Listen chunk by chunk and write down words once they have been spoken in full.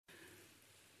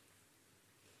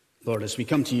Lord, as we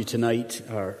come to you tonight,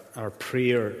 our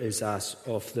prayer is as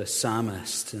of the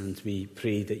psalmist, and we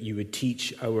pray that you would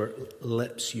teach our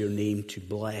lips your name to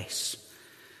bless.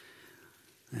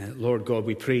 Lord God,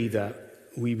 we pray that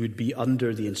we would be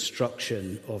under the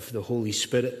instruction of the Holy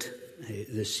Spirit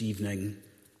this evening.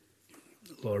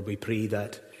 Lord, we pray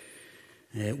that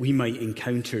we might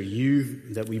encounter you,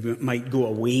 that we might go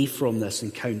away from this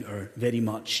encounter very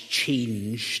much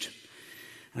changed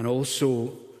and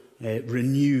also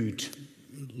renewed,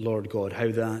 Lord God,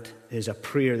 how that is a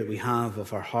prayer that we have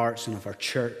of our hearts and of our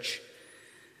church,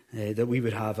 that we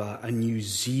would have a new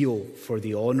zeal for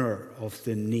the honour of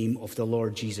the name of the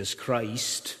Lord Jesus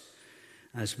Christ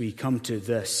as we come to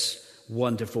this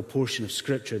wonderful portion of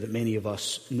Scripture that many of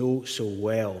us know so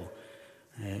well.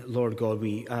 Lord God,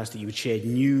 we ask that you would shed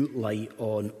new light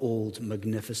on old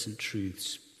magnificent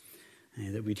truths,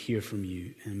 that we'd hear from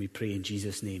you, and we pray in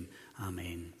Jesus' name,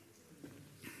 amen.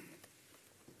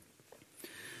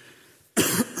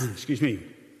 Excuse me.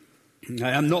 I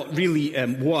am not really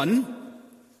one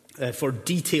for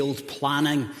detailed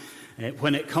planning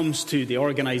when it comes to the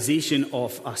organisation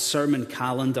of a sermon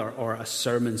calendar or a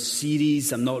sermon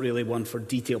series. I'm not really one for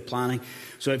detailed planning.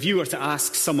 So if you were to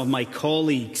ask some of my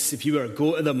colleagues, if you were to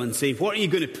go to them and say, what are you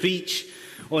going to preach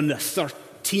on the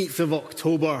 13th of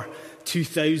October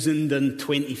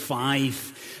 2025,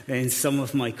 and some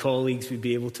of my colleagues would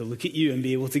be able to look at you and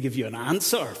be able to give you an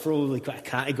answer, probably quite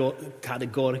a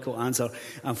categorical answer,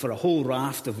 and for a whole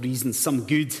raft of reasons, some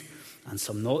good and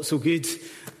some not so good.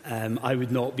 I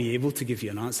would not be able to give you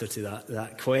an answer to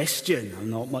that question. I'm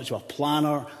not much of a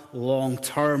planner long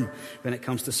term when it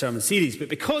comes to sermon series. But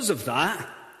because of that,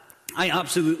 I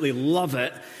absolutely love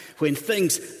it when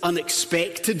things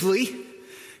unexpectedly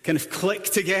kind of click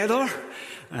together.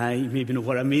 You maybe know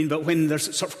what I mean, but when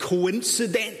there's sort of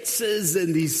coincidences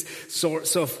and these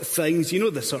sorts of things, you know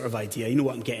the sort of idea, you know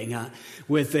what I'm getting at,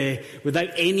 without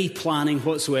any planning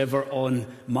whatsoever on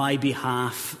my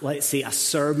behalf. Let's say a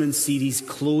sermon series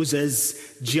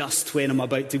closes just when I'm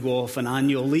about to go off on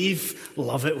annual leave.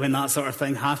 Love it when that sort of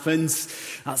thing happens,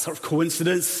 that sort of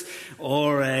coincidence.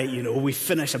 Or, we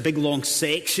finish a big long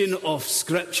section of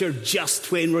Scripture just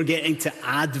when we're getting to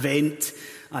Advent.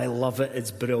 I love it,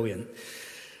 it's brilliant.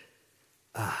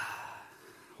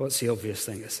 What's the obvious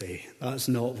thing to say? That's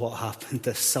not what happened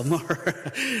this summer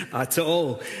at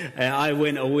all. I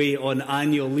went away on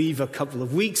annual leave a couple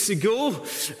of weeks ago,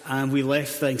 and we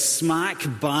left things smack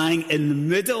bang in the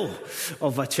middle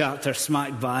of a chapter,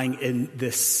 smack bang in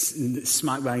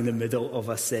the middle of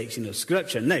a section of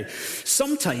Scripture. Now,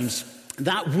 sometimes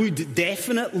that would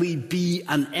definitely be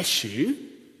an issue,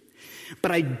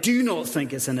 but I do not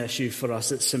think it's an issue for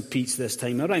us at St. Peter's this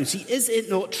time around. See, is it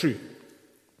not true?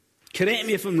 Correct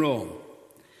me if I'm wrong.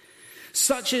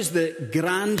 Such is the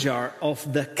grandeur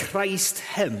of the Christ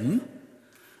hymn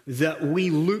that we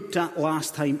looked at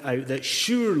last time out, that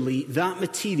surely that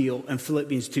material in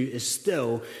Philippians 2 is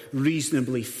still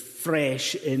reasonably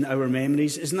fresh in our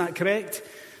memories. Isn't that correct?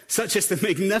 Such is the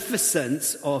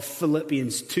magnificence of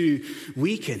Philippians 2.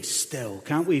 We can still,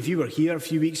 can't we? If you were here a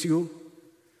few weeks ago,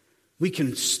 we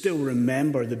can still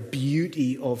remember the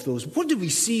beauty of those. What did we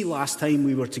see last time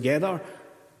we were together?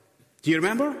 Do you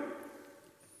remember?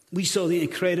 We saw the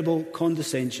incredible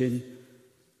condescension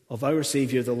of our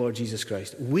Saviour, the Lord Jesus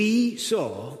Christ. We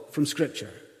saw from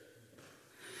Scripture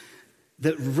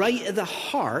that right at the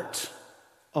heart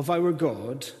of our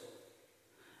God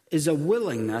is a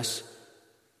willingness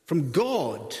from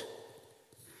God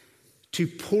to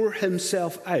pour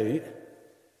himself out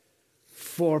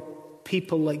for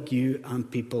people like you and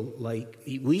people like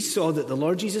me. We saw that the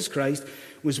Lord Jesus Christ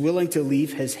was willing to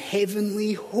leave his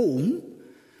heavenly home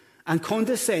and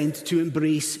condescend to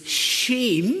embrace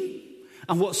shame.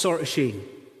 And what sort of shame?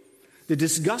 The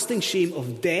disgusting shame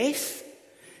of death,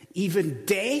 even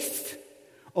death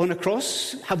on a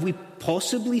cross. Have we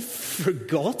possibly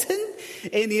forgotten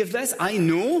any of this? I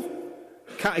know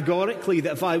categorically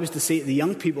that if I was to say to the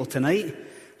young people tonight,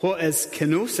 what is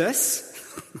kenosis?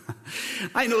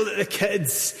 I know that the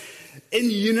kids in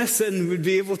unison would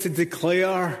be able to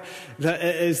declare that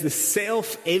it is the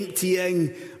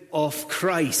self-emptying of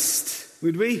Christ.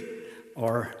 Would we?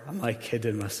 Or am I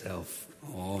kidding myself?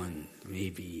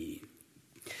 Maybe.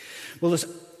 Well, it's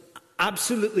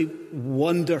absolutely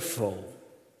wonderful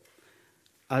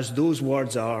as those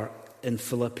words are in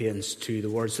Philippians 2, the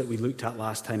words that we looked at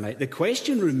last time out. The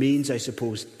question remains, I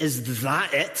suppose, is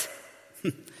that it?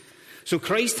 So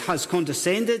Christ has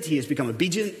condescended, he has become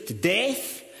obedient to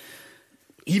death,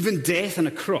 even death on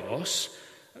a cross.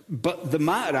 But the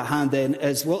matter at hand then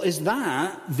is, well, is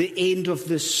that the end of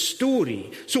the story?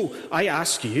 So I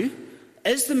ask you,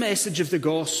 is the message of the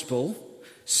gospel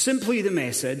simply the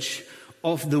message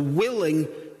of the willing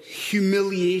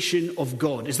humiliation of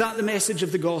God. Is that the message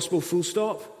of the gospel, full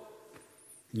stop?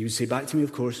 You would say back to me,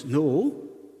 of course, no.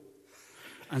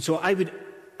 And so I would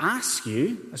ask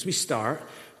you, as we start,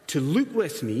 to look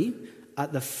with me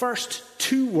at the first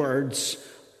two words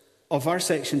of our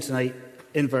section tonight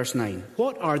in verse 9.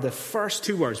 What are the first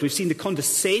two words? We've seen the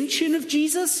condescension of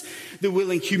Jesus, the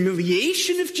willing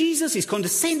humiliation of Jesus. He's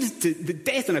condescended to the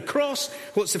death on a cross.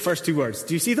 What's the first two words?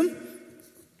 Do you see them?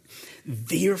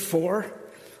 Therefore,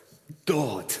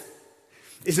 God.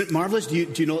 Isn't it marvelous? Do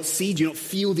you not see, do you not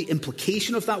feel the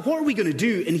implication of that? What are we going to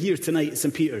do in here tonight at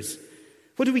St. Peter's?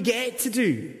 What do we get to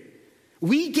do?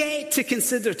 We get to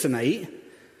consider tonight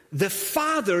the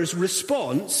Father's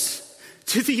response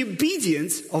to the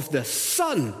obedience of the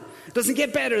Son. It doesn't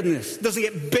get better than this. It doesn't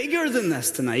get bigger than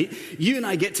this tonight. You and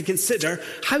I get to consider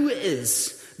how it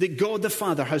is that God the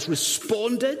Father has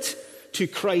responded to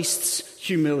Christ's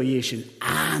humiliation.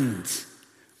 And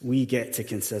we get to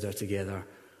consider together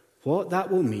what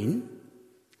that will mean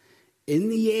in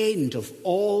the end of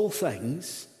all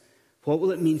things. What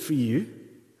will it mean for you?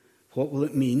 What will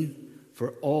it mean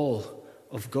for all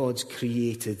of God's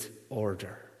created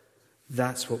order?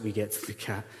 That's what we get to look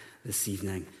at this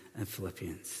evening in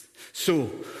Philippians. So,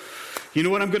 you know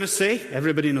what I'm going to say?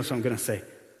 Everybody knows what I'm going to say.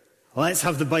 Let's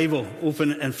have the Bible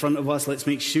open in front of us. Let's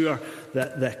make sure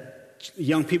that the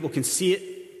young people can see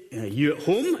it. You at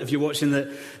home, if you're watching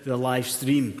the live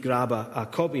stream, grab a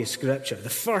copy of Scripture. The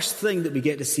first thing that we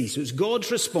get to see, so it's God's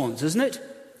response, isn't it?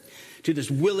 To this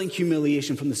willing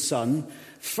humiliation from the Son.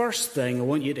 First thing I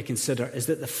want you to consider is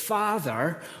that the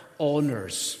Father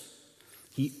honors.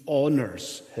 He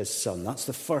honors his Son. That's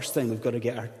the first thing we've got to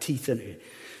get our teeth into.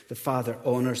 The Father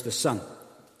honors the Son.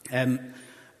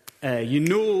 You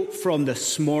know from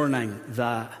this morning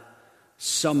that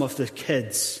some of the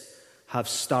kids have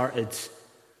started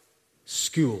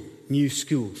school, new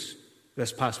schools,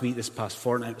 this past week, this past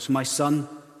fortnight. So my son,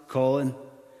 Colin,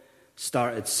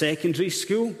 started secondary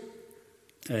school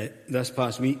this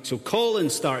past week. So Colin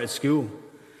started school.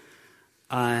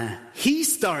 He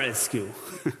started school.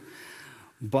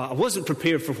 But I wasn't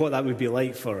prepared for what that would be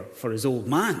like for his old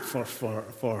man,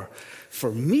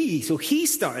 for me. So he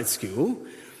started school,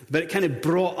 but it kind of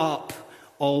brought up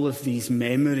all of these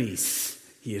memories,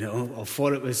 of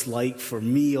what it was like for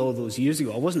me all those years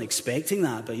ago. I wasn't expecting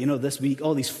that, but this week,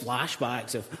 all these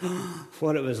flashbacks of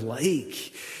what it was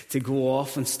like to go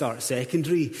off and start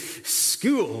secondary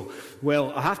school.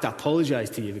 Well, I have to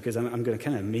apologize to you because I'm going to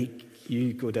kind of make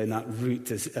you go down that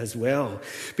route as well.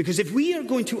 Because if we are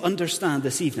going to understand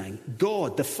this evening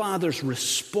God, the Father's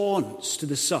response to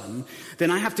the Son, then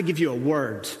I have to give you a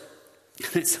word.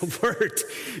 And it's a word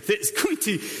that's going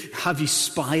to have you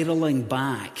spiraling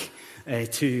back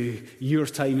to your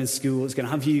time in school. It's going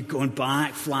to have you going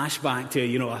back, flashback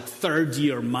to, a third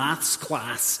year maths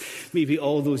class, maybe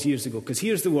all those years ago. Because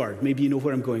here's the word. Maybe you know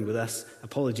where I'm going with this.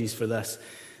 Apologies for this.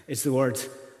 It's the word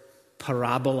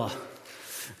parabola.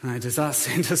 Does that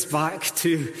send us back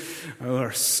to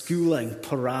our schooling?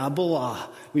 Parabola.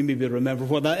 We maybe remember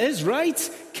what that is, right?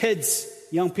 Kids,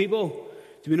 young people,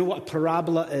 do we know what a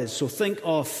parabola is? So think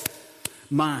of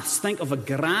maths. Think of a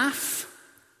graph.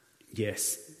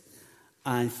 Yes.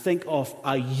 And think of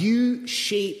a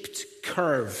U-shaped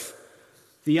curve.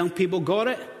 The young people got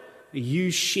it? A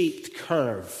U-shaped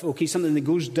curve. Okay, something that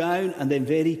goes down and then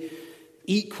very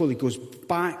equally goes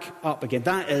back up again.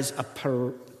 That's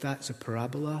a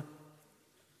parabola.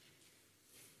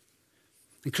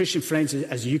 And Christian friends,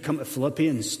 as you come to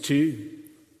Philippians 2,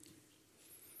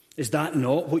 is that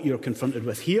not what you're confronted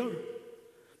with here?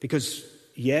 Because,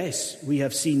 yes, we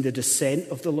have seen the descent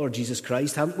of the Lord Jesus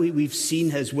Christ, haven't we? We've seen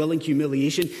his willing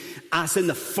humiliation as in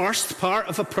the first part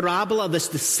of a parabola, this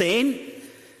descent.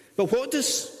 But what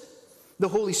does the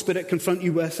Holy Spirit confront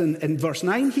you with in verse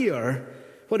 9 here?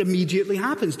 What immediately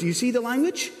happens? Do you see the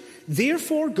language?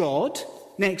 Therefore God,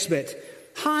 next bit,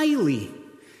 highly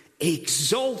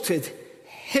exalted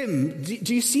him.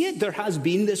 Do you see it? There has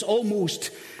been this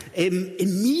almost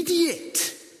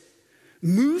immediate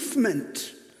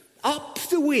movement up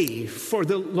the way for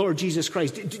the Lord Jesus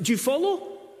Christ. Do you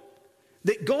follow?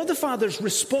 That God the Father's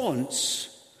response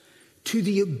to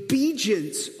the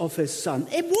obedience of his Son,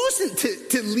 it wasn't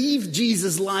to leave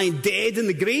Jesus lying dead in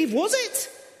the grave, was it?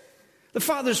 The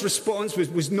Father's response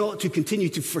was not to continue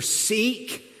to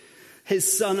forsake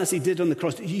his Son as he did on the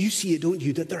cross. You see it, don't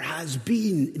you? That there has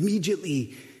been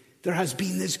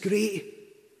this great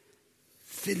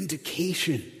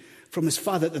vindication, from his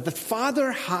Father, that the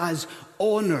Father has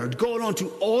gone on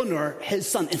to honor his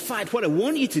Son. In fact, what I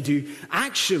want you to do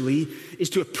actually is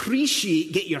to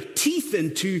get your teeth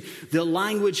into the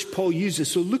language Paul uses.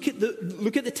 So look at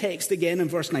the text again in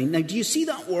verse 9. Now, do you see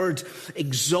that word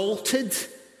exalted?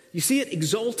 You see it,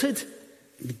 exalted?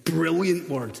 Brilliant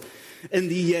word. In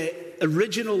the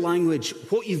original language,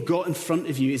 what you've got in front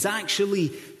of you is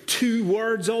actually two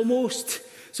words almost.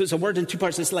 So it's a word in two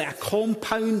parts. It's like a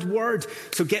compound word.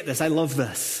 So get this, I love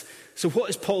this. So what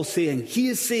is Paul saying? He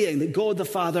is saying that God the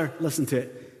Father, listen to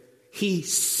it, he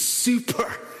super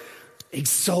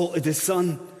exalted his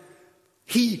Son.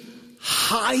 He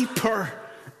hyper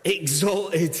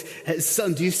exalted his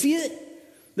Son. Do you see it?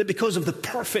 That because of the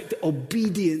perfect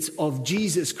obedience of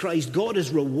Jesus Christ, God has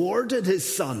rewarded his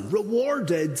Son,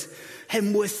 rewarded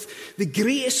him with the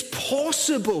greatest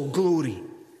possible glory.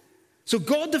 So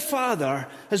God the Father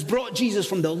has brought Jesus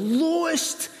from the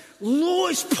lowest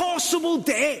possible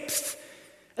depth.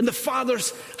 And the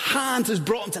Father's hand has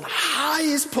brought him to the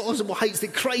highest possible heights,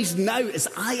 that Christ now, as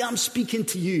I am speaking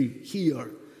to you here,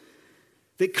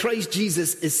 that Christ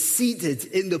Jesus is seated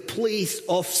in the place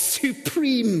of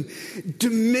supreme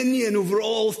dominion over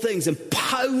all things, and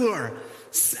power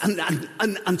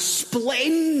and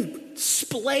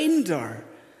splendor.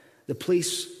 The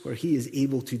place where he is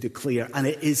able to declare, and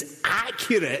it is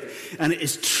accurate and it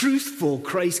is truthful,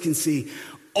 Christ can say,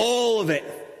 all of it,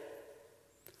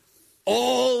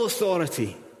 all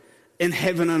authority in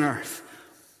heaven and earth,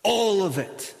 all of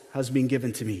it has been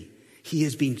given to me. He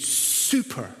has been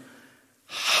super,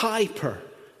 hyper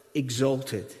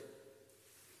exalted.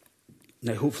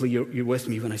 Now, hopefully you're with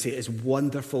me when I say it's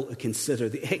wonderful to consider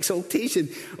the exaltation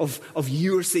of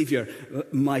your Saviour.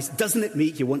 Doesn't it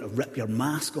make you want to rip your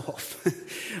mask off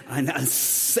and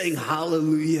sing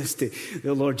hallelujahs to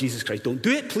the Lord Jesus Christ? Don't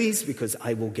do it, please, because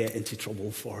I will get into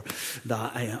trouble for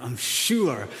that, I'm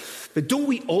sure. But don't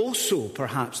we also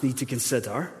perhaps need to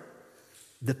consider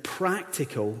the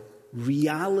practical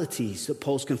realities that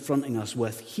Paul's confronting us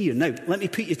with here? Now, let me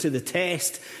put you to the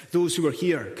test, those who were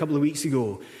here a couple of weeks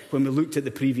ago when we looked at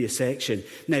the previous section.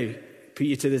 Now, put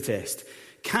you to the test.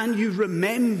 Can you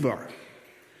remember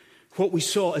what we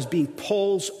saw as being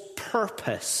Paul's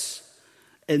purpose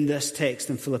in this text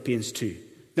in Philippians 2?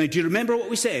 Now, do you remember what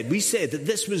we said? We said that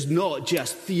this was not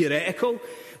just theoretical.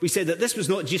 We said that this was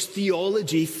not just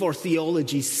theology for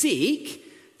theology's sake.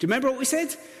 Do you remember what we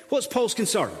said? What's Paul's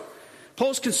concern?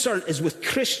 Paul's concern is with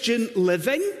Christian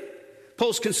living.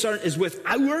 Paul's concern is with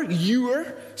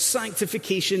your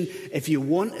sanctification. If you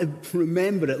want to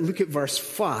remember it, look at verse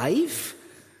 5.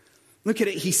 Look at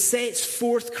it. He sets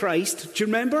forth Christ, do you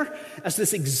remember, as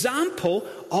this example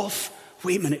of,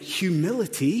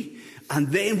 humility. And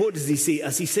then what does he say?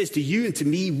 As he says to you and to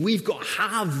me, we've got to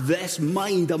have this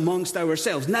mind amongst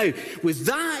ourselves. Now, with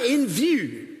that in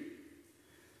view,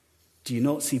 do you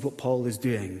not see what Paul is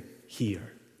doing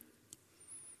here?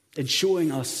 In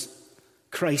showing us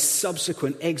Christ's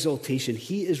subsequent exaltation,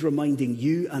 he is reminding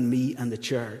you and me and the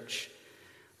church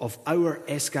of our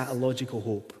eschatological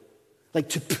hope. Like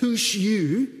to push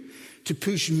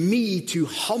me to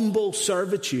humble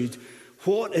servitude.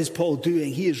 What is Paul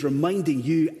doing? He is reminding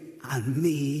you and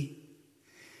me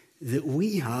that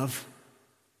we have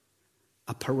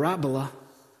a parabola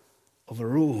of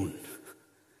our own.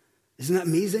 Isn't that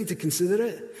amazing to consider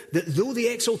it? That though the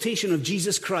exaltation of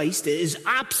Jesus Christ is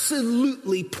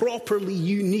absolutely, properly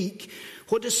unique,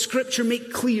 what does Scripture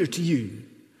make clear to you?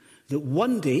 That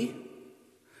one day,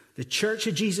 the Church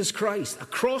of Jesus Christ,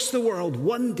 across the world,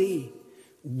 one day,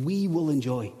 we will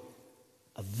enjoy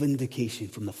a vindication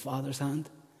from the Father's hand.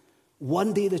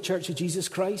 One day, the Church of Jesus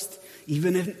Christ,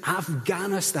 even in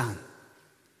Afghanistan,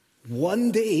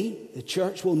 one day, the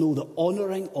church will know the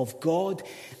honouring of God.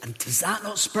 And does that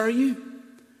not spur you?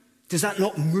 Does that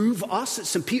not move us at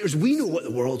St. Peter's? We know what the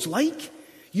world's like.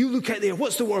 You look out there,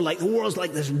 what's the world like? The world's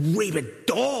like this rabid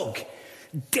dog,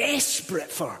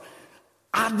 desperate for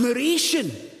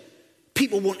admiration.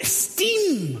 People want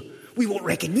esteem. We want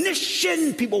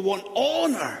recognition. People want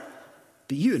honour.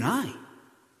 But you and I,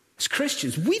 as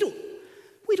Christians, we don't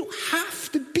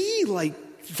have to be like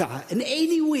that in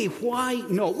any way. Why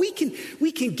not? We can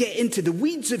get into the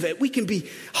weeds of it. We can be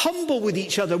humble with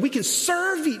each other. We can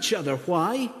serve each other.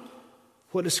 Why?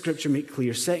 What does Scripture make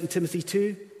clear? 2 Timothy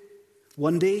 2.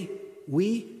 One day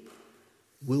we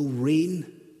will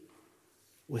reign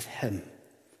with him.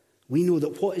 We know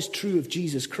that what is true of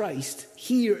Jesus Christ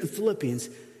here in Philippians,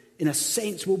 in a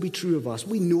sense, will be true of us.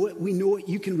 We know it. We know it.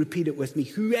 You can repeat it with me.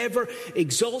 Whoever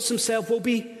exalts himself will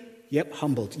be,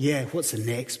 humbled. Yeah, what's the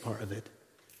next part of it?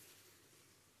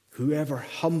 Whoever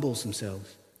humbles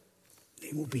themselves,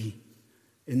 they will be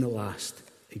in the last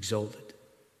exalted.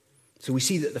 So we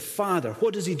see that the Father,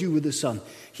 what does he do with the Son?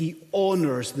 He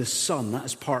honors the Son. That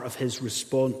is part of his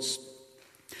response.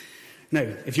 Now,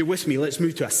 if you're with me, let's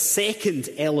move to a second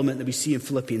element that we see in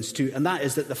Philippians 2, and that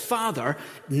is that the Father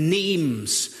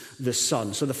names the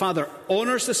Son. So the Father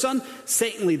honors the Son.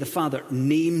 Secondly, the Father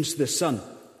names the Son.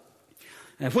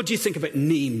 What do you think about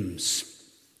names?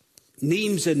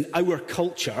 Names in our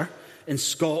culture, in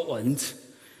Scotland,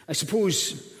 I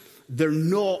suppose they're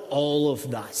not all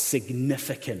of that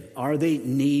significant, are they?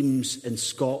 Names in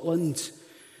Scotland.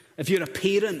 If you're a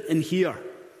parent in here,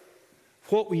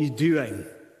 what were you doing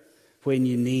when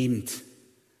you named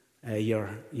your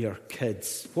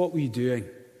kids? What were you doing?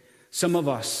 Some of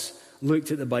us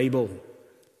looked at the Bible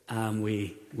and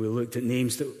we looked at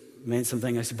names that meant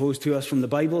something, I suppose, to us from the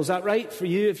Bible. Is that right for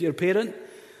you if you're a parent?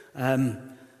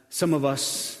 Some of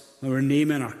us, when we were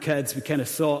naming our kids, we kind of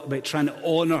thought about trying to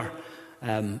honour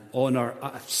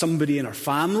somebody in our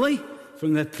family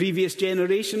from the previous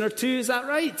generation or two. Is that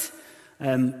right?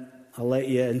 I'll let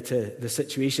you into the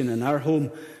situation in our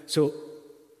home. So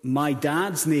my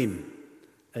dad's name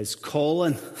is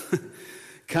Colin.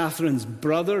 Catherine's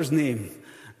brother's name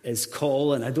is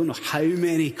Colin. I don't know how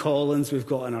many Collins we've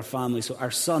got in our family. So our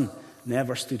son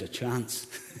never stood a chance.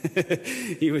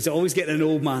 He was always getting an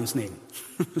old man's name.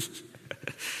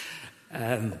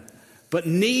 But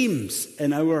names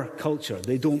in our culture,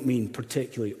 they don't mean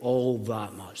particularly all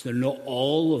that much. They're not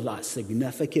all of that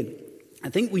significant. I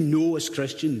think we know as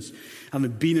Christians,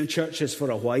 having been in churches for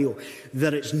a while,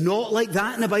 that it's not like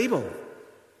that in the Bible.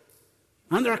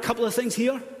 Aren't there a couple of things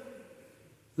here?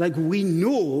 Like, we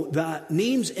know that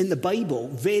names in the Bible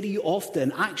very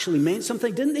often actually meant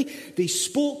something, didn't they? They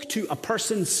spoke to a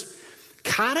person's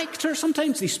character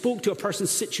sometimes. They spoke to a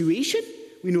person's situation.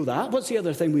 We know that. What's the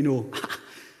other thing we know?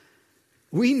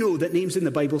 We know that names in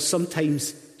the Bible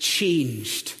sometimes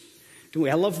changed. Don't we?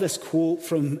 I love this quote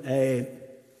from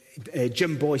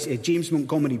James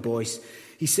Montgomery Boyce.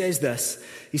 He says this.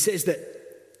 He says that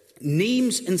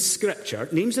names in Scripture,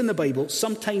 names in the Bible,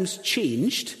 sometimes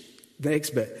changed, the next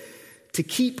bit, to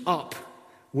keep up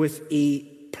with a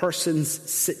person's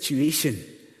situation.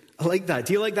 I like that.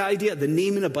 Do you like that idea? The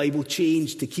name in the Bible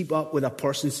changed to keep up with a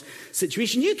person's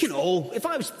situation. You can all, if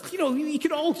I was, you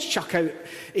could all chuck out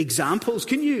examples,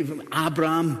 couldn't you?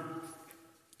 Abraham.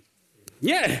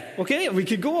 Yeah, okay, we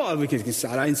could go on. We can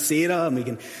Sarah and Sarah, and we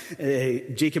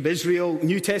can Jacob, Israel,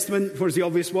 New Testament, where's the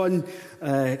obvious one?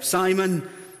 Simon,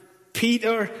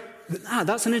 Peter.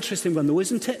 That's an interesting one though,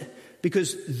 isn't it?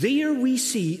 Because there we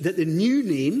see that the new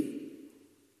name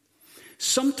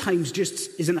sometimes just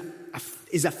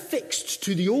is affixed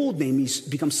to the old name. He's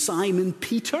become Simon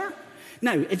Peter.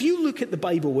 Now, if you look at the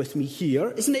Bible with me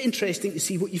here, isn't it interesting to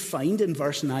see what you find in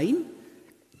verse 9?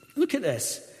 Look at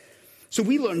this. So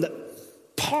we learn that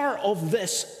part of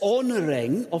this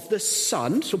honouring of the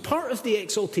Son, so part of the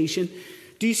exaltation,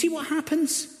 do you see what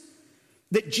happens?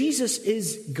 That Jesus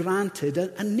is granted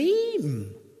a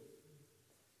name.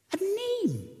 A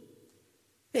name.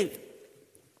 Now,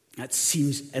 that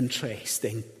seems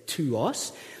interesting to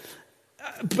us.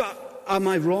 But am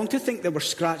I wrong to think that we're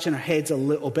scratching our heads a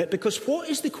little bit? Because what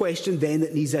is the question then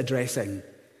that needs addressing?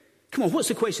 Come on, what's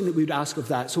the question that we would ask of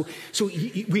that? So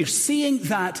we're saying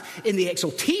that in the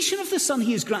exaltation of the Son,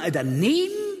 he is granted a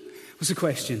name. What's the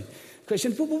question?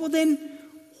 Well, then,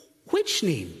 which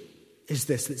name is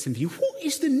this that's in view? What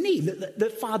is the name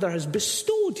that Father has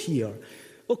bestowed here?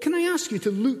 Well, can I ask you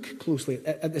to look closely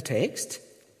at the text?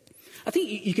 I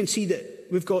think you can see that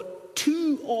we've got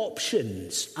two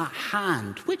options at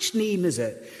hand. Which name is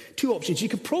it? Two options. You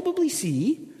can probably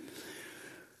see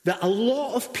that a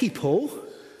lot of people,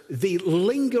 they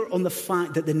linger on the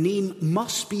fact that the name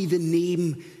must be the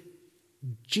name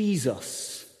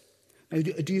Jesus. Now,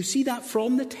 do you see that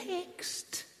from the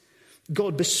text?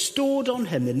 God bestowed on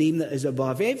him the name that is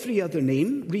above every other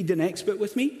name. Read the next bit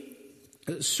with me.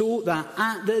 So that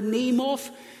at the name of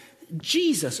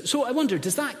Jesus. So I wonder,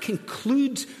 does that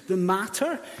conclude the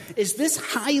matter? Is this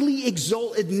highly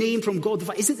exalted name from God the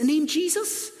Father, is it the name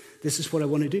Jesus? This is what I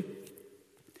want to do.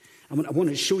 I want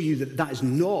to show you that that is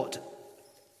not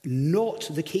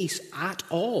the case at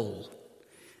all.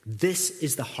 This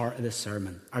is the heart of the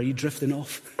sermon. Are you drifting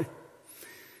off?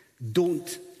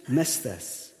 Don't miss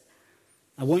this.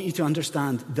 I want you to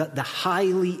understand that the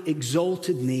highly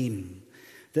exalted name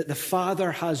that the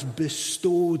Father has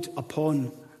bestowed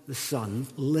upon the Son,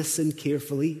 listen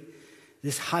carefully,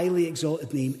 this highly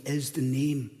exalted name is the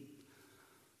name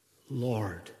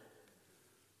Lord.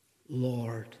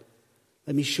 Lord.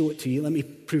 Let me show it to you. Let me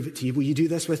prove it to you. Will you do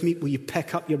this with me? Will you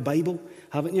pick up your Bible?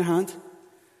 Have it in your hand.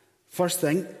 First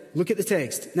thing, look at the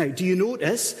text. Now, do you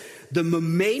notice the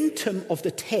momentum of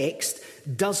the text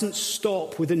doesn't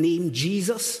stop with the name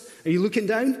Jesus? Are you looking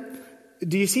down?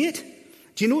 Do you see it?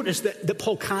 Do you notice that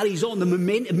Paul carries on? The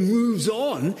momentum moves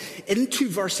on into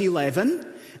verse 11.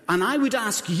 And I would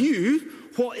ask you,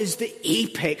 what is the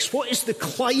apex? What is the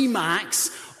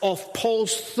climax of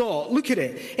Paul's thought? Look at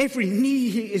it. Every knee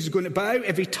is going to bow.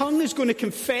 Every tongue is going to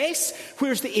confess.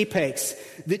 Where's the apex?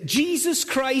 That Jesus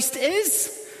Christ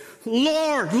is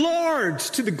Lord, Lord,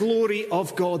 to the glory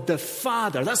of God the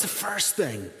Father. That's the first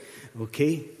thing.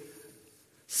 Okay?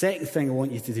 Second thing I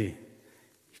want you to do.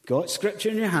 You've got scripture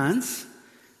in your hands.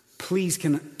 Please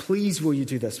will you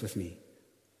do this with me?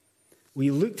 Will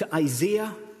you look to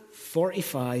Isaiah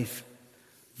 45,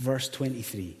 verse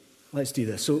 23? Let's do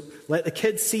this. So let the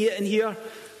kids see it in here.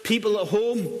 People at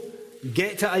home,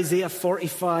 get to Isaiah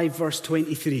 45, verse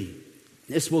 23.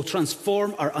 This will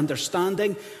transform our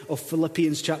understanding of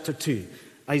Philippians chapter 2.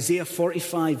 Isaiah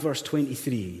 45, verse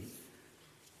 23.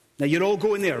 Now, you're all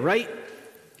going there, right?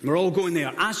 We're all going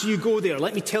there. As you go there,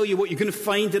 let me tell you what you're going to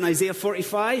find in Isaiah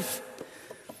 45.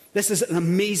 This is an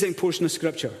amazing portion of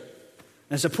Scripture.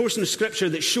 It's a portion of Scripture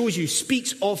that shows you,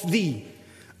 speaks of the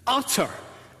utter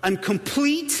and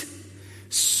complete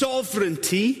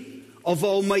sovereignty of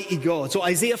Almighty God. So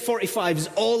Isaiah 45 is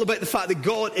all about the fact that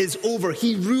God is over.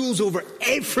 He rules over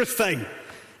everything.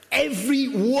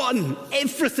 Everyone.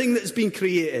 Everything that's been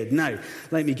created. Now,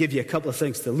 let me give you a couple of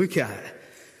things to look at.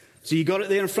 So you got it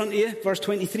there in front of you? Verse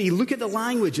 23. Look at the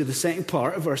language of the second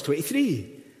part of verse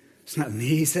 23. Isn't that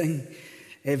amazing?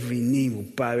 Every knee will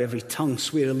bow, every tongue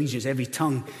swear allegiance, every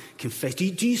tongue confess. Do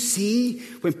you see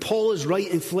when Paul is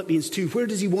writing Philippians 2, where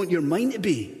does he want your mind to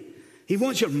be? He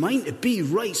wants your mind to be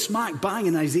right smack bang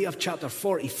in Isaiah chapter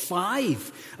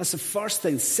 45. That's the first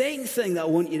thing. Second thing that I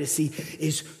want you to see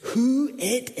is who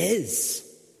it is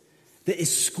that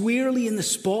is squarely in the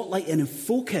spotlight and in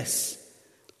focus.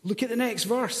 Look at the next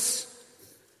verse.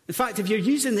 In fact, if you're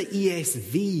using the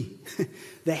ESV,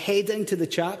 the heading to the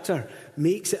chapter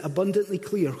makes it abundantly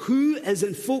clear. Who is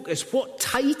in focus? What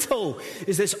title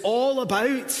is this all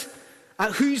about?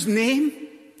 At whose name?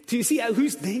 Do you see at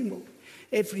whose name? Well,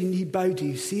 every knee bow, do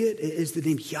you see it? It is the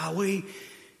name Yahweh.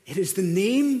 It is the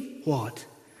name, what?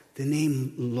 The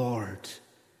name Lord.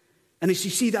 And as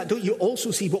you see that, don't you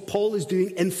also see what Paul is doing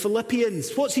in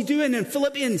Philippians? What's he doing in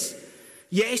Philippians?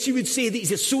 Yes, you would say that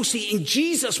he's associating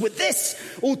Jesus with this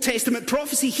Old Testament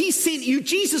prophecy. He's saying to you,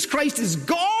 Jesus Christ is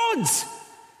God.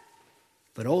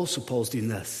 But also Paul's doing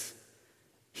this.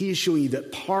 He is showing you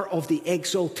that part of the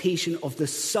exaltation of the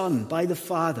Son by the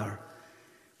Father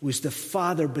was the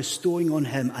Father bestowing on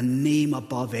him a name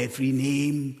above every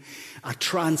name, a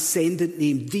transcendent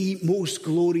name, the most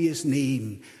glorious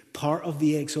name. Part of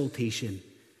the exaltation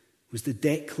was the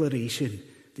declaration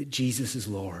that Jesus is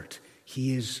Lord.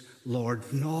 He is Lord,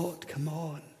 not, come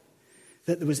on,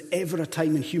 that there was ever a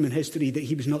time in human history that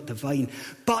he was not divine,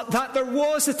 but that there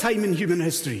was a time in human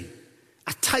history,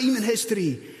 a time in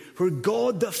history where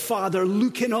God the Father,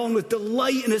 looking on with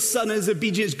delight in his Son and his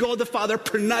obedience, God the Father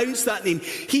pronounced that name.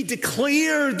 He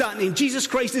declared that name. Jesus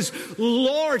Christ is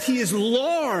Lord. He is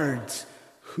Lord.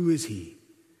 Who is he?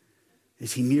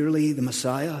 Is he merely the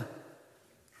Messiah?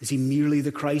 Is he merely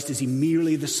the Christ? Is he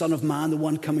merely the Son of Man, the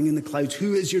one coming in the clouds?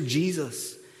 Who is your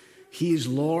Jesus? He is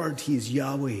Lord. He is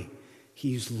Yahweh.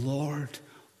 He is Lord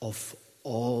of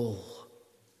all.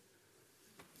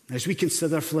 As we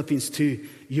consider Philippians 2,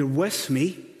 you're with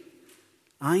me,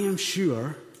 I am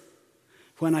sure,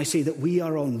 when I say that we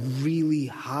are on really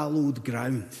hallowed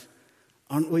ground.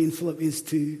 Aren't we in Philippians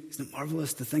 2? Isn't it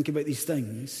marvelous to think about these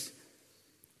things?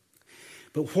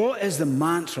 But what is the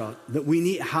mantra that we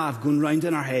need to have going round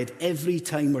in our head every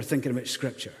time we're thinking about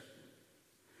Scripture?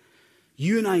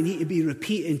 You and I need to be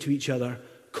repeating to each other,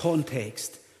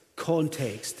 context,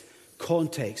 context,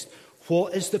 context.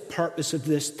 What is the purpose of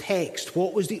this text?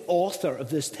 What was the author of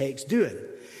this text doing?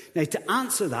 Now, to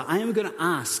answer that, I am going to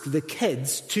ask the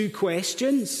kids 2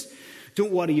 questions.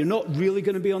 Don't worry, you're not really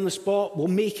going to be on the spot. We'll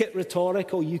make it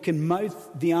rhetorical. You can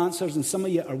mouth the answers, and some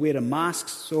of you are wearing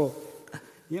masks, so,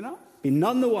 be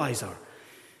none the wiser.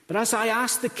 But as I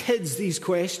ask the kids these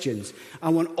questions, I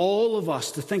want all of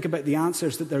us to think about the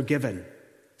answers that they're given.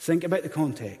 Think about the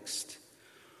context.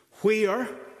 Where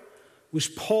was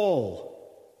Paul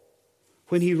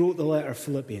when he wrote the letter of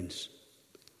Philippians?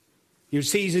 You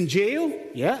say he's in jail?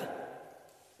 Yeah.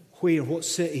 Where? What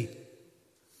city?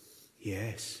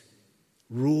 Yes.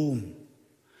 Rome.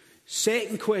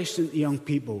 Second question to young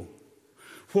people.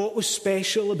 What was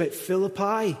special about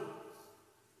Philippi?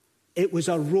 It was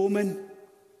a Roman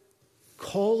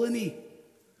colony.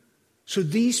 So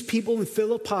these people in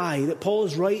Philippi that Paul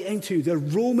is writing to, they're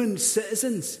Roman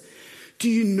citizens. Do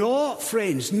you not,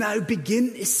 friends, now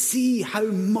begin to see how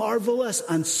marvelous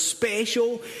and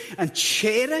special and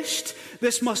cherished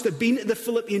this must have been to the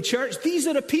Philippian church? These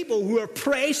are the people who are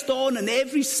pressed on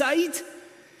every side.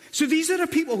 So these are the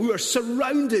people who are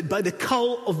surrounded by the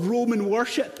cult of Roman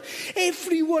worship.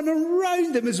 Everyone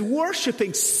around them is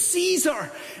worshipping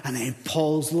Caesar. And then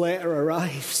Paul's letter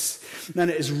arrives.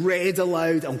 And it is read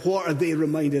aloud. And what are they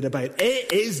reminded about?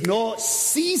 It is not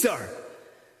Caesar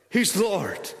who's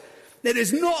Lord. It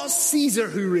is not Caesar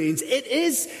who reigns. It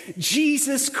is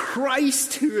Jesus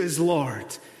Christ who is Lord.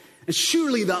 And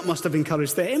surely that must have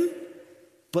encouraged them.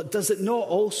 But does it not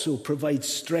also provide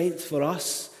strength for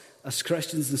us as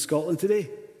Christians in Scotland today?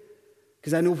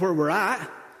 Because I know where we're at.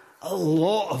 A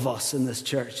lot of us in this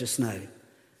church just now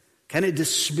kind of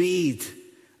dismayed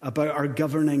about our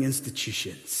governing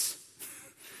institutions.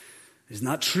 Isn't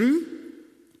that true?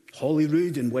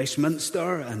 Holyrood and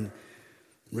Westminster and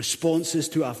responses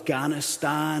to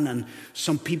Afghanistan and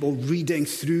some people reading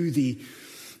through the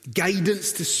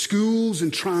guidance to schools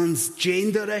and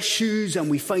transgender issues, and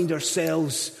we find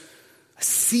ourselves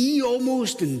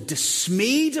almost and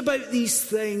dismayed about these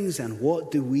things. And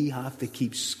what do we have to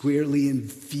keep squarely in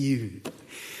view?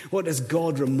 What does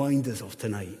God remind us of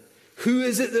tonight? Who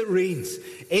is it that reigns?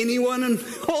 Anyone in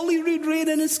Holyrood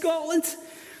reigning in Scotland?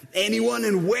 Anyone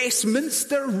in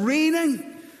Westminster reigning?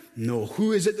 No,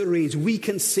 who is it that reigns? We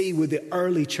can say with the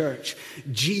early church,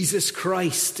 Jesus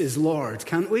Christ is Lord,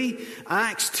 can't we?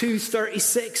 Acts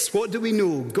 2:36, what do we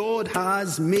know? God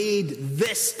has made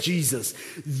this Jesus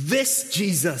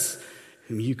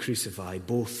whom you crucified,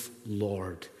 both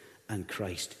Lord and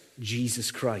Christ.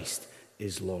 Jesus Christ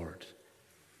is Lord.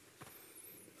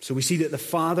 So we see that the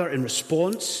Father, in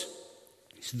response,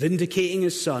 is vindicating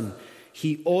his Son.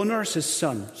 He honors his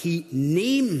Son. He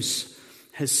names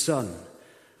his Son.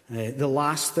 The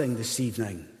last thing this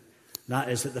evening, that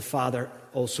is that the Father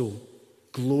also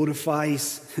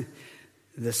glorifies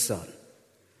the Son.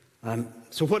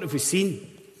 So what have we seen?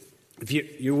 If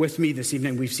you're with me this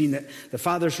evening, we've seen that the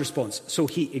Father's response. So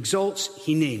he exalts,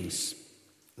 he names.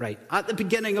 Right, at the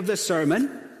beginning of this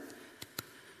sermon,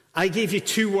 I gave you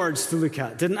 2 words to look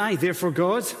at, didn't I? Therefore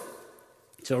God.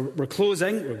 So we're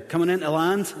closing, we're coming into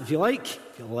land, if you like,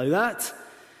 if you allow that.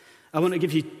 I want to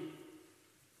give you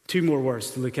 2 more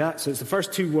words to look at. So it's the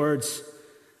first 2 words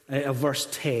of verse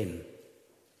 10. It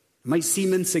might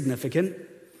seem insignificant,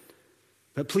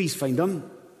 but please find them.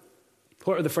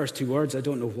 What are the first 2 words? I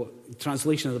don't know what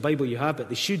translation of the Bible you have, but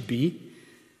they should be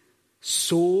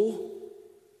so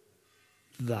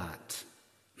that.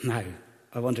 Now,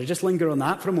 I wonder, just linger on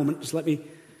that for a moment. Just let me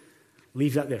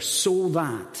leave that there. So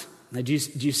that. Now, do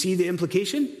you see the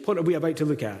implication? What are we about to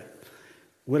look at?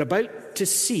 We're about to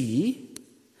see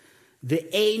the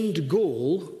end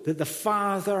goal that the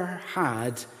Father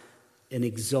had in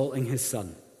exalting his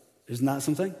Son. Isn't that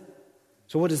something?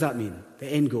 So what does that mean? The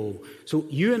end goal. So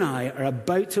you and I are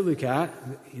about to look at,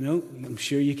 I'm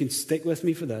sure you can stick with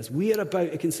me for this. We are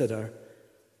about to consider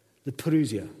the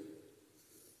parousia,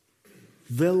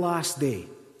 the last day.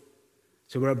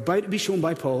 So we're about to be shown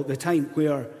by Paul the time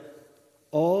where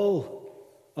all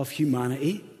of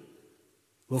humanity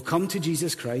will come to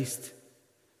Jesus Christ,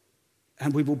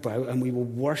 and we will bow and we will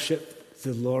worship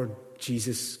the Lord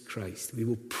Jesus Christ. We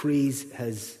will praise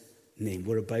his name.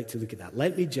 We're about to look at that.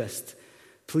 Let me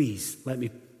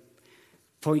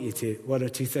point you to 1 or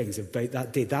 2 things about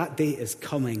that day. That day is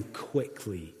coming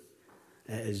quickly.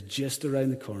 It is just around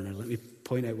the corner. Let me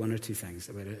point out 1 or 2 things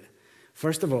about it.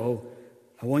 First of all,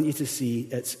 I want you to see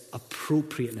its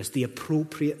appropriateness, the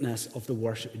appropriateness of the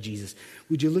worship of Jesus.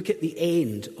 Would you look at the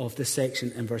end of the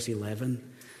section in verse 11?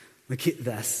 Look at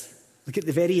this. Look at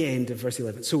the very end of verse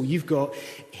 11. So you've got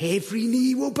every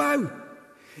knee will bow.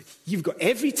 You've got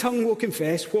every tongue will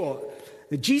confess what?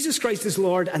 That Jesus Christ is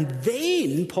Lord. And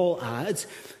then Paul adds,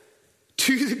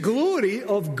 to the glory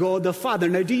of God the Father.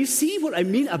 Now, do you see what I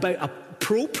mean about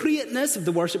appropriateness of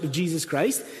the worship of Jesus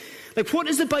Christ? Like, what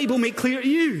does the Bible make clear to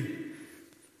you?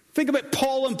 Think about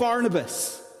Paul and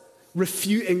Barnabas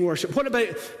refuting worship. What about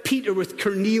Peter with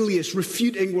Cornelius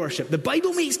refuting worship? The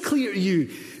Bible makes clear to you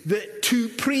that to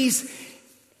praise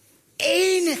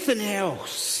anything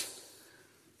else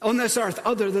on this earth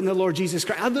other than the Lord Jesus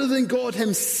Christ, other than God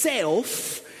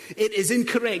himself, it is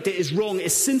incorrect, it is wrong, it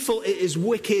is sinful, it is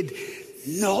wicked.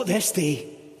 Not this day.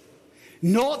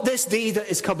 Not this day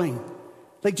that is coming.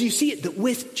 Like, do you see it? That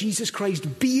with Jesus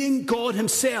Christ being God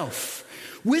himself,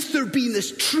 with there being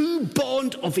this true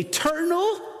bond of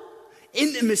eternal,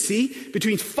 intimacy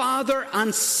between Father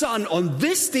and Son on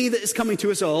this day that is coming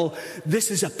to us all.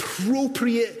 This is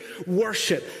appropriate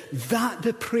worship. That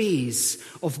the praise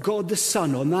of God the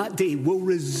Son on that day will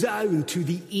resound to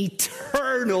the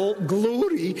eternal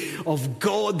glory of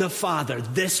God the Father.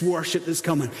 This worship that's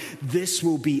coming, this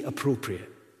will be appropriate.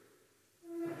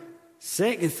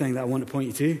 Second thing that I want to point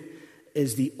you to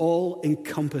is the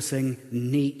all-encompassing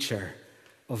nature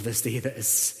of this day that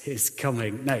is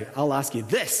coming. Now, I'll ask you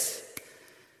this.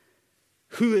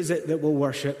 Who is it that will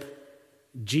worship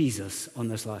Jesus on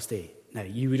this last day? Now,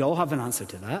 you would all have an answer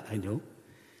to that, I know.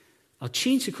 I'll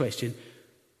change the question.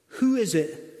 Who is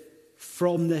it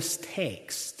from this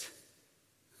text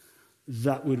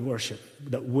that will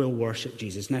worship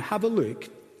Jesus? Now, have a look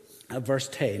at verse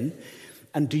 10.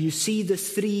 And do you see the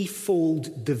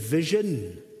threefold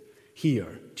division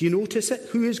here? Do you notice it?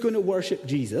 Who is going to worship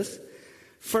Jesus?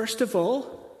 First of all,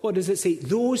 what does it say?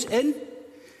 Those in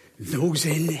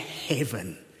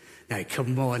heaven. Now,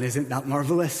 come on, isn't that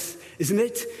marvelous? Isn't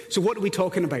it? So what are we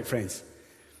talking about, friends?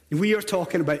 We are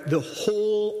talking about the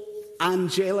whole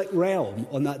angelic realm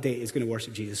on that day is going to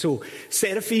worship Jesus. So,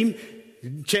 seraphim,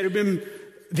 cherubim,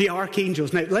 the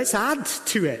archangels. Now, let's add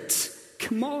to it.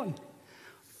 Come on.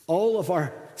 All of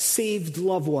our saved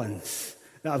loved ones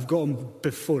that have gone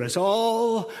before us.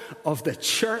 All of the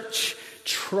church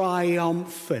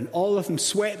triumphant, all of them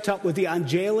swept up with the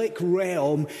angelic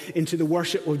realm into the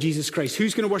worship of Jesus Christ.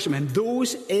 Who's going to worship him?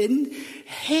 Those in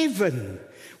heaven.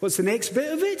 What's the next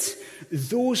bit of it?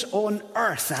 Those on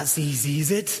earth. That's easy,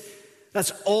 is it?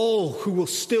 That's all who will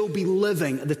still be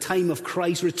living at the time of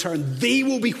Christ's return. They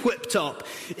will be whipped up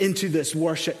into this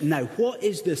worship. Now, what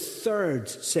is the third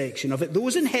section of it?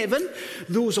 Those in heaven,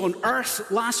 those on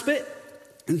earth, last bit,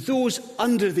 and those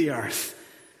under the earth.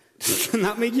 Doesn't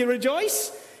that make you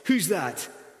rejoice? Who's that?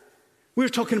 We're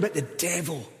talking about the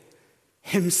devil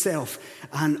himself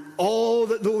and all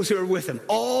that those who are with him,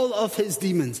 all of his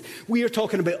demons. We are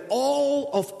talking about all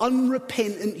of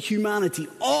unrepentant humanity,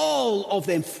 all of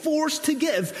them forced to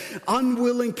give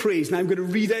unwilling praise. Now I'm going to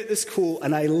read out this quote,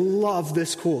 and I love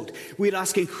this quote. We're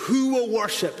asking, who will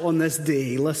worship on this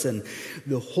day? Listen,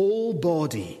 the whole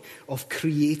body of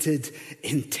created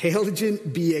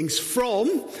intelligent beings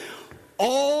from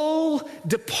all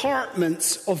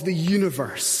departments of the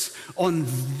universe. On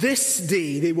this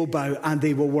day they will bow and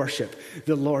they will worship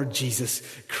the Lord Jesus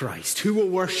Christ. Who will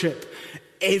worship?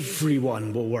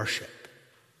 Everyone will worship.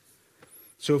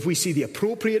 So if we see the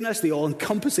appropriateness, the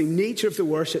all-encompassing nature of the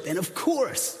worship, then of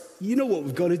course, you know what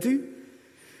we've got to do?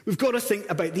 We've got to think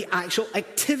about the actual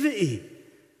activity.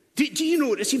 Do you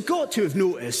notice? You've got to have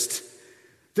noticed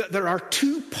that there are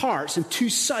two parts and two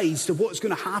sides to what's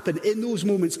going to happen in those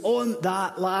moments on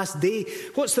that last day.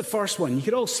 What's the first one? You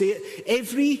could all say it.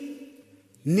 Every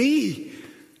knee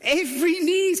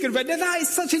is going to bow. Now that is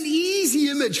such an easy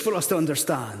image for us to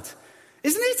understand,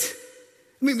 isn't it?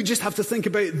 I mean, we just have to think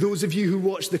about those of you who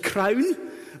watch The Crown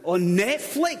on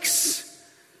Netflix.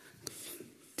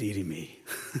 Dearie me.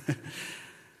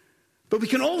 But we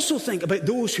can also think about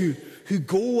those who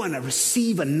go and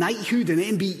receive a knighthood, an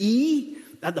MBE,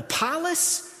 at the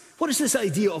palace. What is this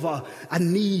idea of a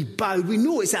knee bowed? We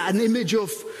know it's an image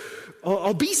of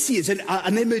obeisance,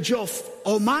 an image of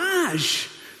homage,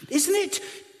 isn't it?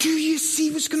 Do you see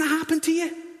what's going to happen to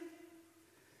you?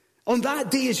 On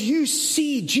that day, as you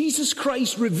see Jesus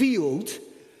Christ revealed,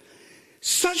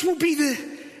 such will be the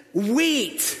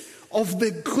weight of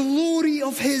the glory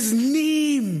of his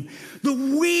name,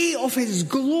 the way of his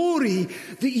glory,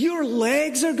 that your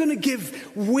legs are going to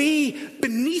give way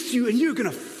beneath you and you're going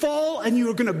to fall and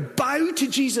you're going to bow to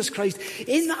Jesus Christ.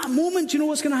 In that moment, do you know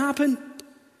what's going to happen?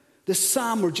 The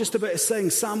psalm we're just about to sing,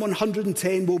 Psalm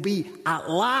 110, will be at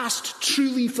last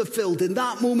truly fulfilled. In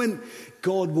that moment,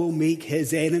 God will make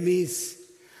his enemies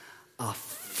a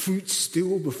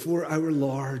footstool before our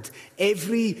Lord.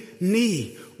 Every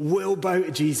knee will bow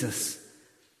to Jesus.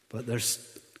 But there's,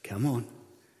 come on,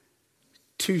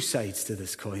 two sides to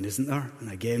this coin, isn't there?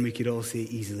 And again, we could all say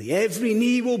it easily. Every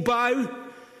knee will bow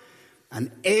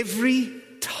and every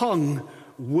tongue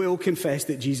will confess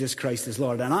that Jesus Christ is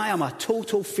Lord. And I am a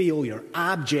total failure,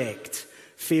 abject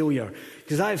failure,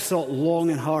 because I've thought long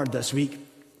and hard this week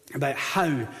about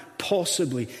how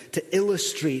possibly to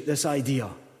illustrate this idea.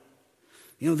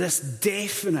 You know, this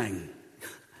deafening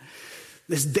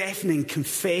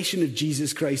confession of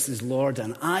Jesus Christ as Lord,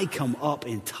 and I come up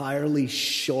entirely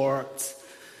short.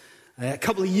 A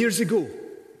couple of years ago,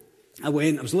 I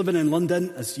was living in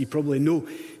London, as you probably know,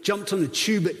 jumped on the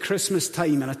tube at Christmas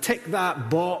time, and I ticked that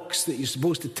box that you're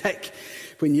supposed to tick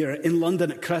when you're in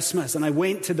London at Christmas, and I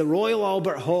went to the Royal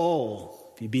Albert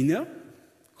Hall. Have you been there?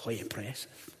 Quite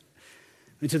impressive.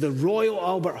 into the Royal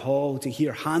Albert Hall to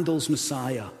hear Handel's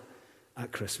Messiah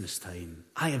at Christmas time.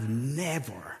 I have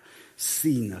never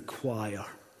seen a choir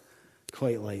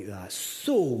quite like that.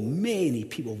 So many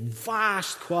people,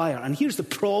 vast choir. And here's the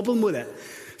problem with it.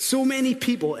 So many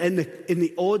people in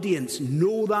the audience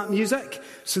know that music,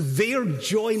 so they're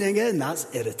joining in.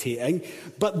 That's irritating,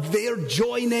 but they're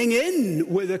joining in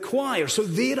with the choir. So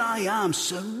there I am,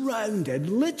 surrounded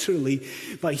literally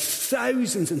by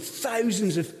thousands and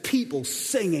thousands of people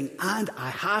singing. And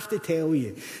I have to tell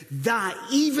you that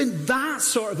even that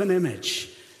sort of an image,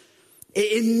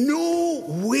 it in no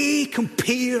way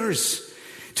compares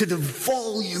to the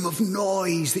volume of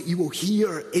noise that you will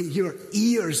hear in your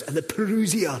ears at the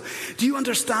Perusia. Do you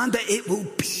understand that it will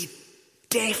be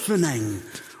deafening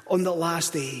on the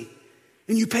last day?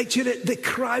 And you picture it, the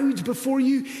crowd before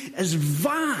you as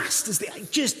vast as they are,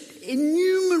 just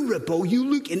innumerable. You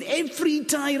look in every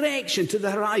direction to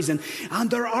the horizon, and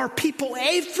there are people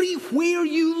everywhere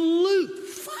you look,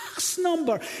 vast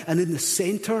number. And in the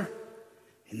center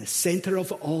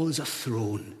of it all is a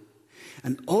throne.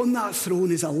 And on that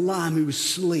throne is a lamb who was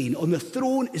slain. On the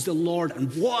throne is the Lord.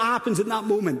 And what happens in that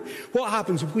moment? What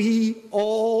happens? We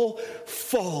all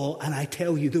fall. And I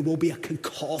tell you, there will be a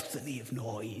cacophony of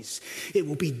noise. It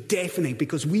will be deafening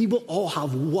because we will all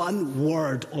have one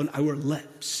word on our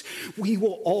lips. We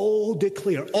will all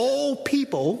declare, all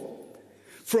people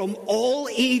from all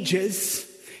ages,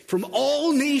 from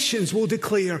all nations will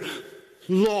declare,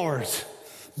 Lord.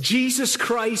 Jesus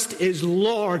Christ is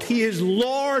Lord. He is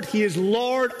Lord. He is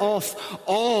Lord of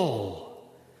all.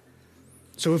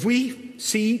 So if we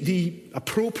see the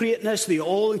appropriateness, the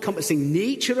all-encompassing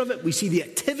nature of it, we see the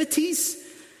activities,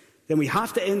 then we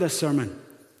have to end this sermon.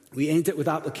 We end it with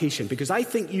application, because I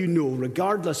think you know,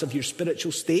 regardless of your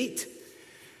spiritual state,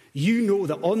 you know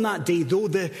that on that day, though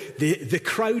the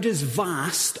crowd is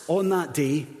vast on that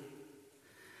day,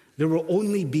 there will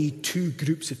only be two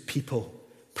groups of people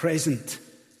present.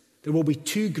 There will be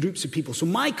two groups of people. So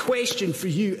my question for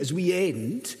you as we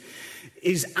end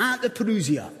is, at the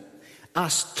Perusia,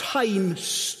 as time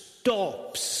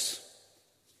stops,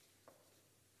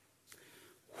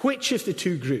 which of the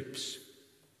two groups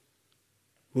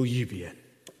will you be in?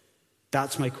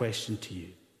 That's my question to you.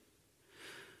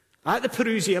 At the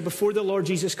Perusia, before the Lord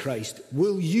Jesus Christ,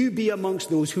 will you be amongst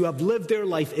those who have lived their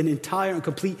life in entire and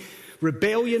complete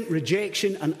rebellion,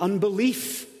 rejection, and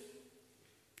unbelief?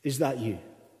 Is that you?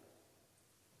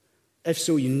 If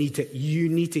so, you need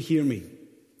to hear me.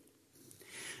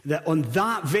 That on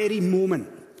that very moment,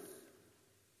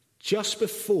 just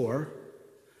before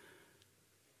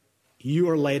you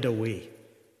are led away,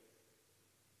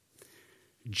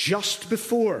 just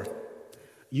before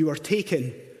you are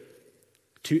taken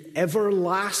to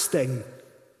everlasting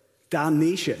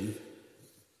damnation,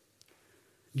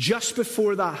 just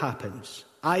before that happens,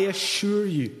 I assure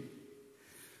you,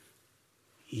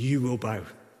 you will bow.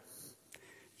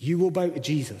 You will bow to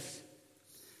Jesus.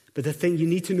 But the thing you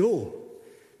need to know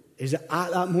is that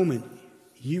at that moment,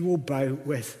 you will bow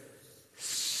with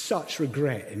such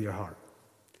regret in your heart.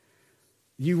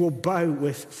 You will bow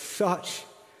with such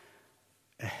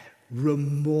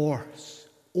remorse,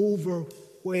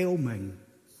 overwhelming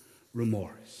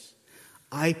remorse.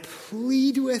 I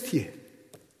plead with you,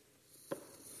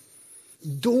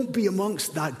 don't be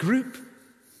amongst that group.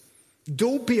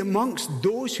 Don't be amongst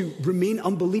those who remain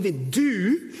unbelieving.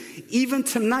 Do, even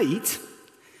tonight,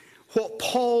 what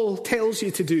Paul tells you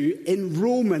to do in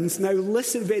Romans. Now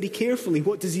listen very carefully.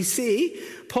 What does he say?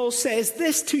 Paul says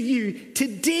this to you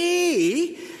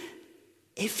today: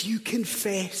 if you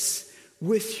confess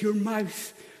with your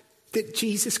mouth that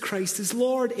Jesus Christ is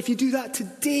Lord. If you do that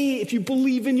today, if you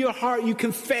believe in your heart, you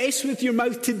confess with your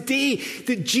mouth today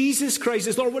that Jesus Christ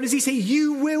is Lord, what does he say?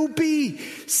 You will be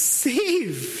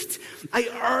saved. I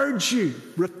urge you,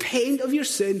 repent of your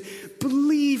sin,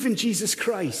 believe in Jesus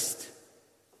Christ.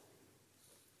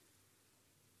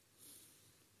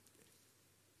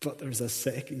 But there's a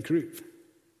second group.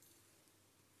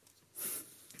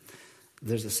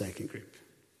 There's a second group.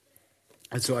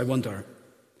 And so I wonder,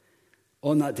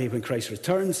 on that day when Christ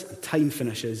returns and time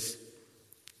finishes,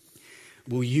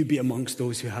 will you be amongst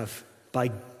those who have,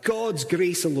 by God's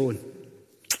grace alone,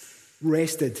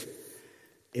 rested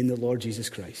in the Lord Jesus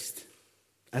Christ?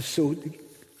 If so,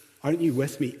 aren't you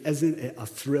with me? Isn't it a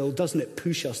thrill? Doesn't it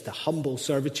push us to humble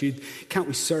servitude? Can't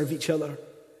we serve each other?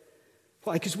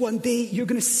 Why? Because one day you're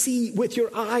going to see with your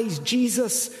eyes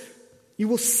Jesus. You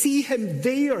will see him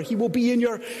there. He will be in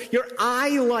your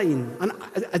eye line.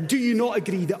 And do you not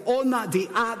agree that on that day,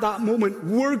 at that moment,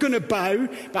 we're going to bow?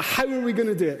 But how are we going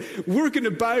to do it? We're going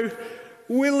to bow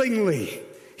willingly.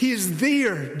 He is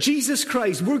there, Jesus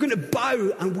Christ. We're going to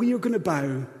bow, and we are going to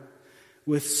bow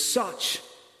with such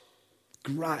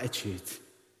gratitude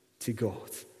to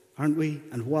God, aren't we?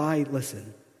 And why?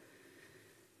 Listen,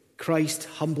 Christ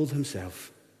humbled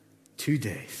himself to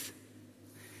death,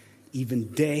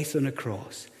 even death on a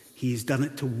cross. He has done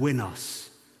it to win us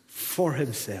for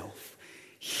himself.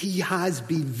 He has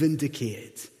been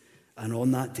vindicated, and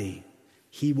on that day,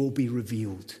 he will be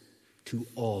revealed to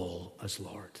all as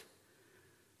Lord.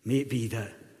 May it be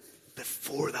that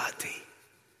before that day,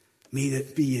 may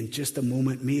it be in just a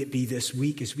moment, may it be this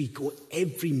week as we go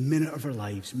every minute of our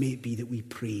lives, may it be that we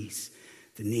praise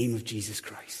the name of Jesus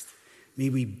Christ. May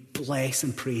we bless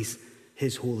and praise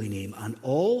his holy name, and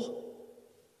all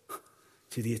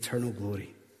to the eternal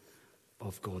glory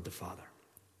of God the Father.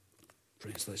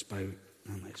 Friends, let's bow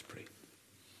and let's pray.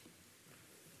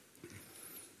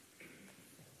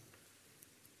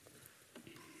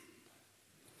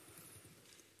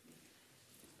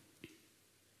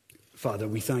 Father,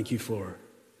 we thank you for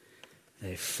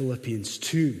Philippians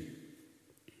 2.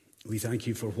 We thank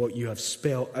you for what you have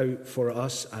spelled out for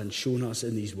us and shown us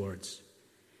in these words.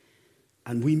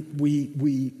 And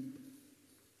we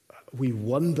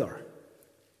wonder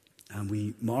and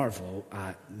we marvel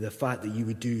at the fact that you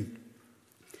would do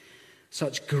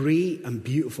such great and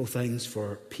beautiful things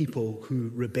for people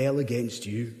who rebel against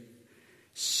you,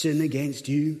 sin against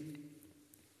you.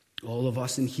 All of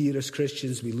us in here as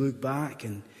Christians, we look back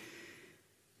and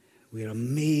we are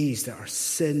amazed at our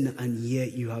sin, and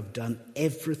yet you have done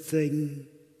everything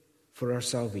for our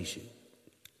salvation.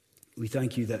 We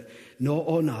thank you that not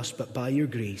on us, but by your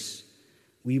grace,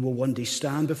 we will one day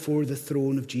stand before the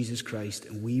throne of Jesus Christ,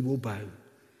 and we will bow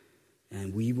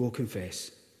and we will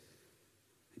confess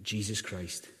that Jesus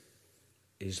Christ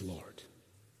is Lord.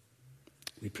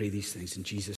 We pray these things in Jesus' name.